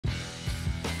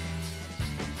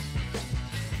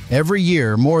Every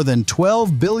year, more than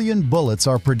 12 billion bullets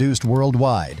are produced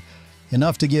worldwide,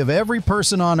 enough to give every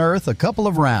person on Earth a couple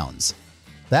of rounds.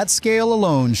 That scale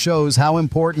alone shows how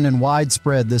important and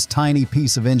widespread this tiny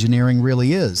piece of engineering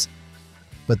really is.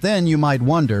 But then you might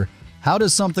wonder, how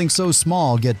does something so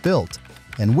small get built?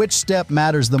 And which step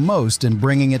matters the most in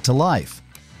bringing it to life?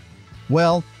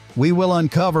 Well, we will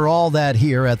uncover all that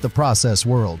here at The Process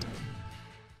World.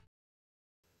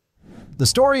 The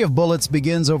story of bullets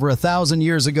begins over 1,000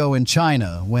 years ago in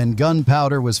China, when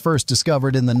gunpowder was first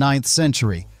discovered in the 9th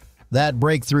century. That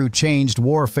breakthrough changed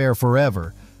warfare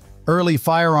forever. Early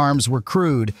firearms were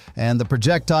crude, and the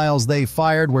projectiles they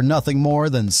fired were nothing more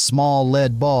than small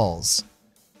lead balls.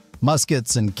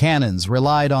 Muskets and cannons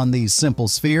relied on these simple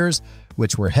spheres,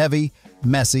 which were heavy,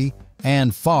 messy,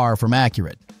 and far from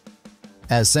accurate.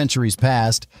 As centuries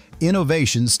passed,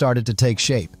 innovations started to take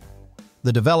shape.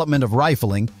 The development of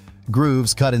rifling,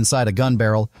 grooves cut inside a gun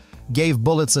barrel, gave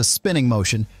bullets a spinning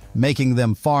motion, making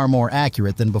them far more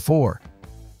accurate than before.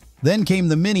 Then came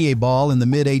the Minié ball in the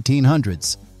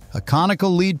mid-1800s, a conical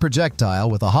lead projectile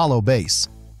with a hollow base.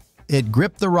 It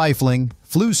gripped the rifling,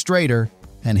 flew straighter,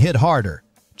 and hit harder,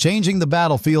 changing the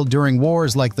battlefield during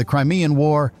wars like the Crimean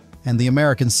War and the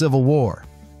American Civil War.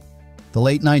 The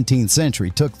late 19th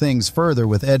century took things further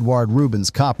with Edouard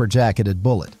Rubin's copper-jacketed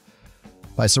bullet.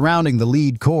 By surrounding the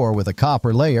lead core with a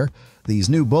copper layer, these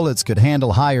new bullets could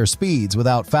handle higher speeds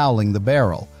without fouling the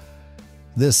barrel.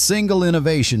 This single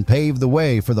innovation paved the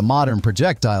way for the modern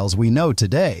projectiles we know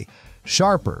today,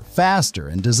 sharper, faster,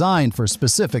 and designed for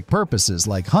specific purposes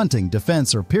like hunting,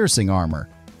 defense, or piercing armor.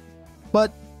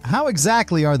 But how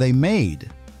exactly are they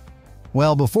made?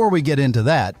 Well, before we get into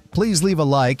that, please leave a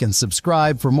like and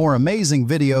subscribe for more amazing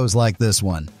videos like this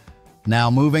one. Now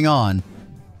moving on.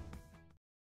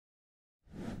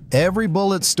 Every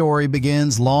bullet story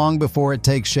begins long before it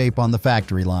takes shape on the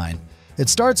factory line. It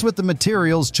starts with the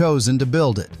materials chosen to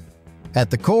build it. At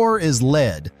the core is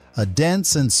lead, a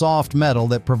dense and soft metal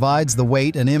that provides the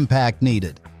weight and impact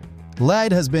needed.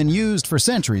 Lead has been used for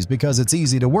centuries because it's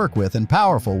easy to work with and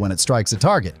powerful when it strikes a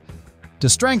target. To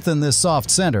strengthen this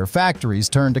soft center, factories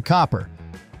turn to copper.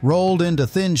 Rolled into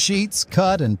thin sheets,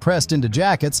 cut and pressed into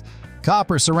jackets,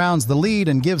 copper surrounds the lead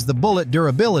and gives the bullet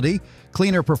durability,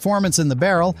 cleaner performance in the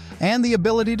barrel, and the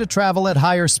ability to travel at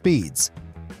higher speeds.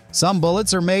 Some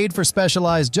bullets are made for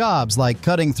specialized jobs like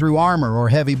cutting through armor or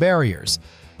heavy barriers.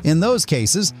 In those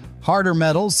cases, harder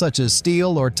metals such as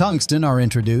steel or tungsten are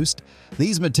introduced.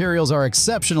 These materials are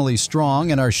exceptionally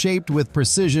strong and are shaped with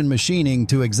precision machining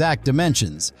to exact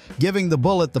dimensions, giving the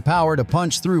bullet the power to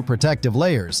punch through protective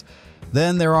layers.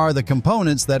 Then there are the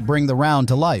components that bring the round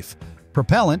to life.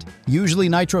 Propellant, usually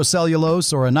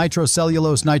nitrocellulose or a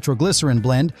nitrocellulose-nitroglycerin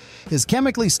blend, is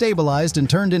chemically stabilized and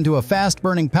turned into a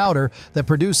fast-burning powder that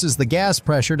produces the gas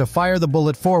pressure to fire the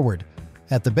bullet forward.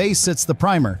 At the base sits the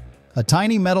primer, a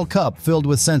tiny metal cup filled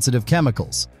with sensitive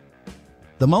chemicals.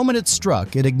 The moment it's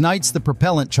struck, it ignites the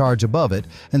propellant charge above it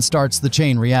and starts the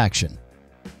chain reaction.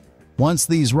 Once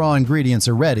these raw ingredients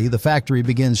are ready, the factory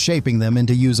begins shaping them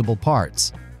into usable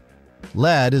parts.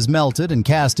 Lead is melted and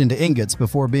cast into ingots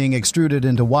before being extruded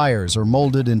into wires or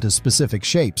molded into specific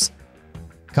shapes.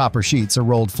 Copper sheets are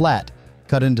rolled flat,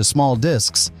 cut into small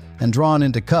discs, and drawn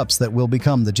into cups that will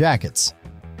become the jackets.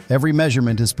 Every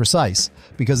measurement is precise,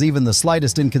 because even the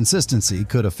slightest inconsistency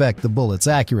could affect the bullet's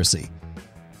accuracy.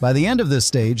 By the end of this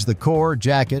stage, the core,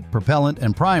 jacket, propellant,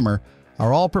 and primer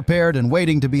are all prepared and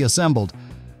waiting to be assembled.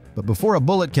 But before a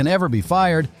bullet can ever be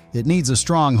fired, it needs a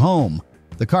strong home,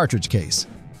 the cartridge case.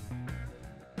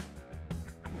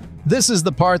 This is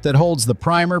the part that holds the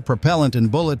primer, propellant, and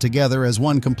bullet together as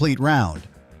one complete round.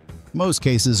 Most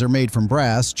cases are made from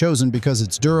brass, chosen because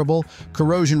it's durable,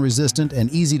 corrosion-resistant,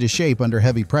 and easy to shape under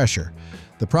heavy pressure.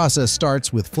 The process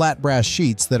starts with flat brass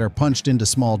sheets that are punched into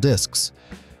small discs.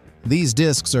 These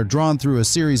discs are drawn through a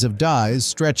series of dies,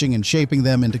 stretching and shaping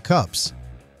them into cups.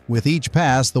 With each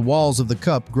pass, the walls of the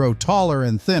cup grow taller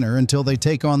and thinner until they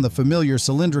take on the familiar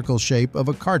cylindrical shape of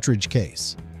a cartridge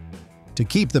case. To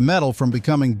keep the metal from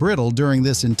becoming brittle during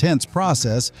this intense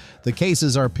process, the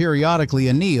cases are periodically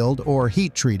annealed or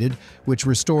heat-treated, which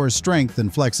restores strength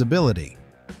and flexibility.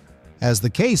 As the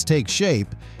case takes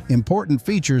shape, important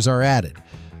features are added.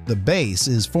 The base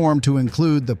is formed to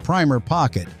include the primer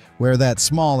pocket, where that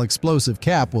small explosive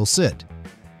cap will sit.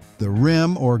 The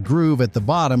rim or groove at the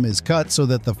bottom is cut so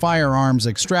that the firearm's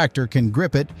extractor can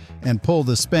grip it and pull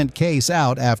the spent case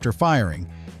out after firing.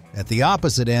 At the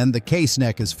opposite end, the case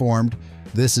neck is formed.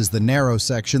 This is the narrow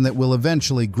section that will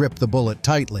eventually grip the bullet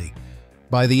tightly.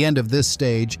 By the end of this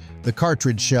stage, the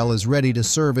cartridge shell is ready to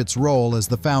serve its role as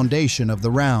the foundation of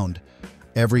the round.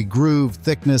 Every groove,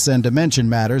 thickness, and dimension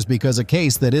matters because a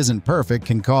case that isn't perfect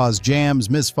can cause jams,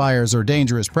 misfires, or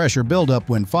dangerous pressure buildup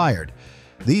when fired.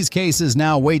 These cases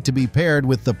now wait to be paired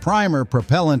with the primer,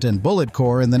 propellant, and bullet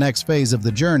core in the next phase of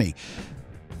the journey.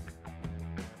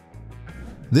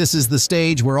 This is the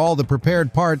stage where all the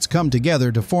prepared parts come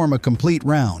together to form a complete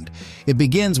round. It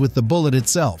begins with the bullet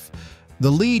itself. The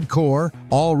lead core,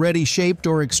 already shaped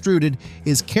or extruded,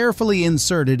 is carefully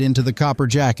inserted into the copper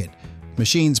jacket.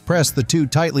 Machines press the two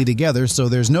tightly together so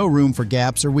there's no room for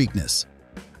gaps or weakness.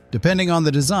 Depending on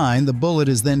the design, the bullet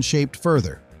is then shaped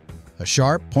further. A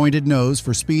sharp, pointed nose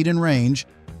for speed and range,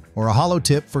 or a hollow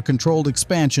tip for controlled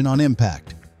expansion on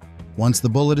impact. Once the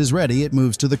bullet is ready, it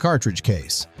moves to the cartridge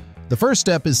case. The first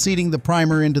step is seating the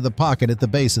primer into the pocket at the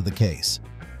base of the case.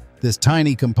 This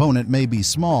tiny component may be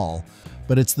small,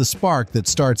 but it's the spark that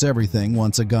starts everything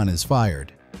once a gun is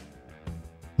fired.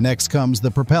 Next comes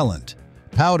the propellant.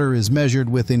 Powder is measured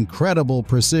with incredible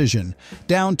precision,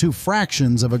 down to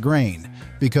fractions of a grain,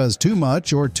 because too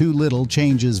much or too little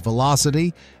changes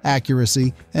velocity,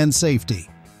 accuracy, and safety.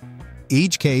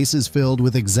 Each case is filled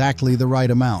with exactly the right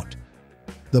amount.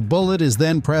 The bullet is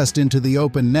then pressed into the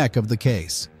open neck of the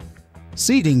case.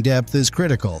 Seating depth is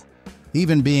critical.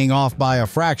 Even being off by a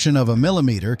fraction of a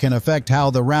millimeter can affect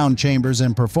how the round chambers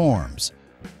and performs.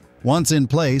 Once in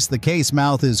place, the case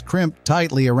mouth is crimped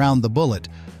tightly around the bullet,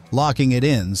 locking it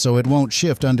in so it won't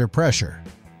shift under pressure.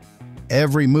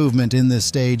 Every movement in this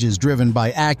stage is driven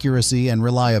by accuracy and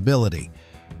reliability.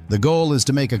 The goal is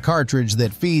to make a cartridge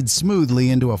that feeds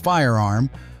smoothly into a firearm,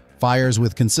 fires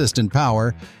with consistent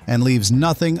power, and leaves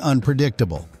nothing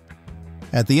unpredictable.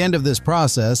 At the end of this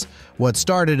process, what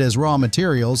started as raw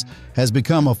materials has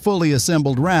become a fully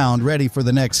assembled round ready for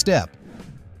the next step.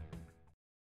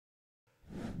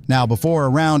 Now, before a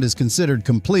round is considered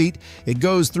complete, it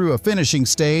goes through a finishing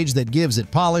stage that gives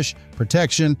it polish,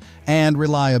 protection, and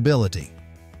reliability.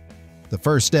 The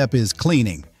first step is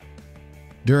cleaning.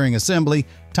 During assembly,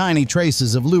 tiny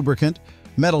traces of lubricant,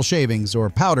 metal shavings, or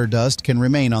powder dust can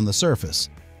remain on the surface.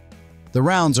 The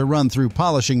rounds are run through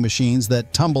polishing machines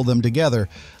that tumble them together,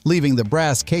 leaving the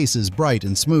brass cases bright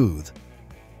and smooth.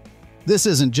 This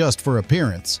isn't just for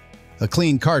appearance. A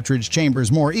clean cartridge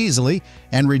chambers more easily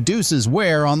and reduces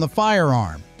wear on the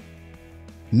firearm.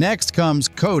 Next comes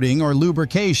coating or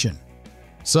lubrication.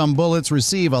 Some bullets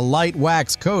receive a light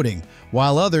wax coating,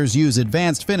 while others use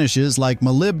advanced finishes like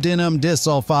molybdenum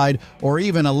disulfide or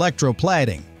even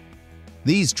electroplating.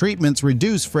 These treatments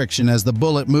reduce friction as the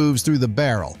bullet moves through the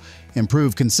barrel,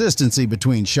 improve consistency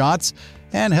between shots,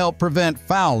 and help prevent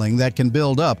fouling that can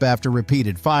build up after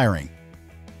repeated firing.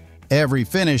 Every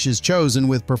finish is chosen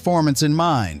with performance in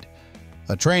mind.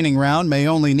 A training round may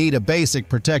only need a basic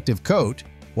protective coat,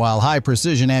 while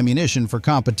high-precision ammunition for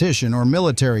competition or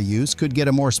military use could get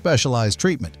a more specialized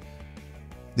treatment.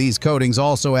 These coatings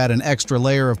also add an extra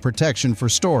layer of protection for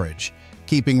storage,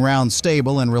 keeping rounds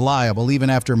stable and reliable even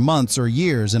after months or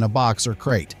years in a box or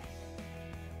crate.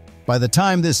 By the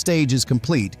time this stage is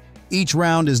complete, each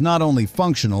round is not only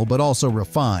functional but also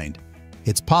refined.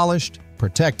 It's polished,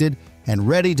 protected, and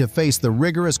ready to face the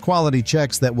rigorous quality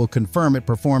checks that will confirm it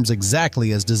performs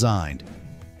exactly as designed.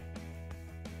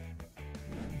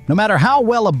 No matter how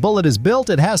well a bullet is built,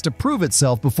 it has to prove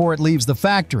itself before it leaves the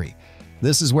factory.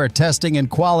 This is where testing and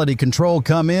quality control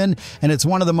come in, and it's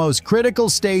one of the most critical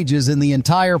stages in the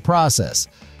entire process.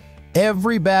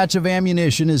 Every batch of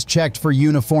ammunition is checked for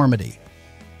uniformity.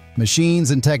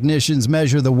 Machines and technicians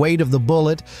measure the weight of the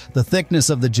bullet, the thickness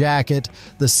of the jacket,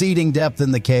 the seating depth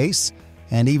in the case,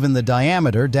 and even the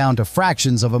diameter down to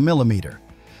fractions of a millimeter.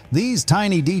 These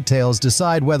tiny details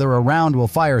decide whether a round will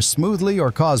fire smoothly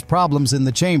or cause problems in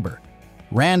the chamber.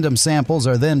 Random samples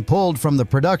are then pulled from the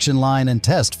production line and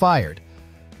test fired.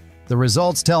 The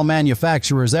results tell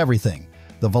manufacturers everything: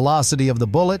 the velocity of the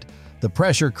bullet, the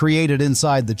pressure created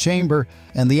inside the chamber,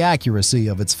 and the accuracy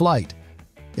of its flight.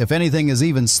 If anything is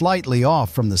even slightly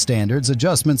off from the standards,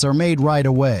 adjustments are made right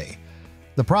away.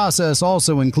 The process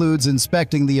also includes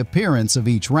inspecting the appearance of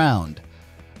each round.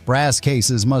 Brass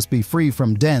cases must be free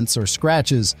from dents or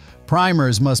scratches,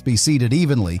 primers must be seated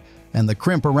evenly, and the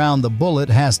crimp around the bullet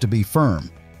has to be firm.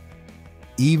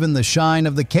 Even the shine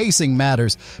of the casing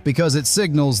matters because it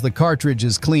signals the cartridge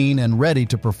is clean and ready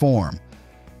to perform.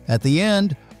 At the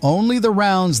end, only the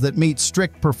rounds that meet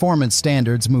strict performance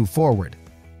standards move forward.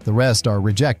 The rest are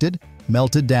rejected,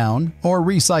 melted down, or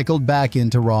recycled back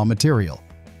into raw material.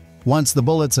 Once the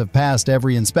bullets have passed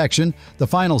every inspection, the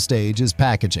final stage is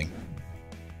packaging.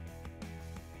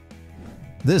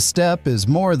 This step is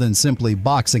more than simply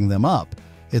boxing them up.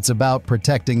 It's about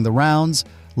protecting the rounds,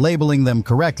 labeling them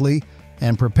correctly,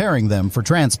 and preparing them for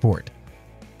transport.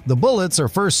 The bullets are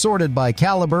first sorted by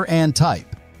caliber and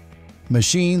type.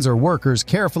 Machines or workers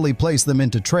carefully place them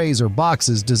into trays or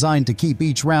boxes designed to keep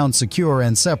each round secure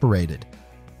and separated.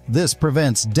 This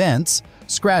prevents dents,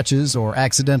 scratches, or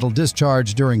accidental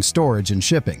discharge during storage and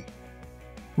shipping.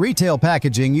 Retail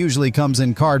packaging usually comes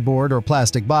in cardboard or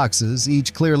plastic boxes,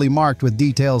 each clearly marked with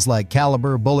details like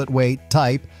caliber, bullet weight,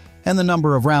 type, and the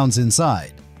number of rounds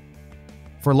inside.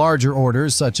 For larger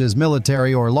orders, such as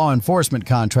military or law enforcement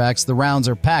contracts, the rounds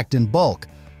are packed in bulk.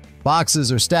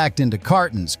 Boxes are stacked into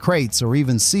cartons, crates, or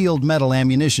even sealed metal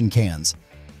ammunition cans.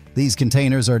 These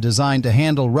containers are designed to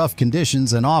handle rough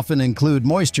conditions and often include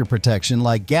moisture protection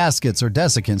like gaskets or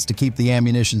desiccants to keep the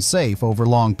ammunition safe over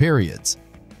long periods.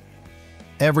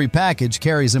 Every package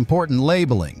carries important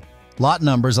labeling. Lot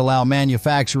numbers allow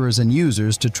manufacturers and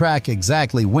users to track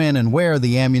exactly when and where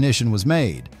the ammunition was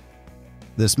made.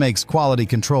 This makes quality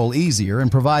control easier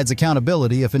and provides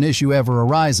accountability if an issue ever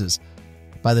arises.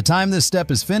 By the time this step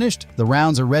is finished, the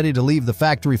rounds are ready to leave the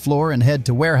factory floor and head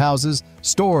to warehouses,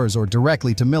 stores, or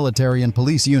directly to military and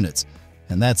police units.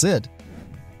 And that's it.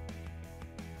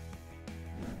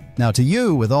 Now to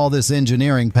you, with all this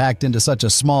engineering packed into such a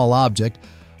small object,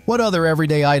 what other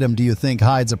everyday item do you think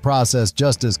hides a process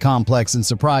just as complex and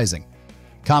surprising?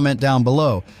 Comment down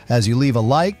below as you leave a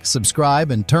like,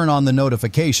 subscribe, and turn on the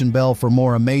notification bell for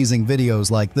more amazing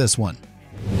videos like this one.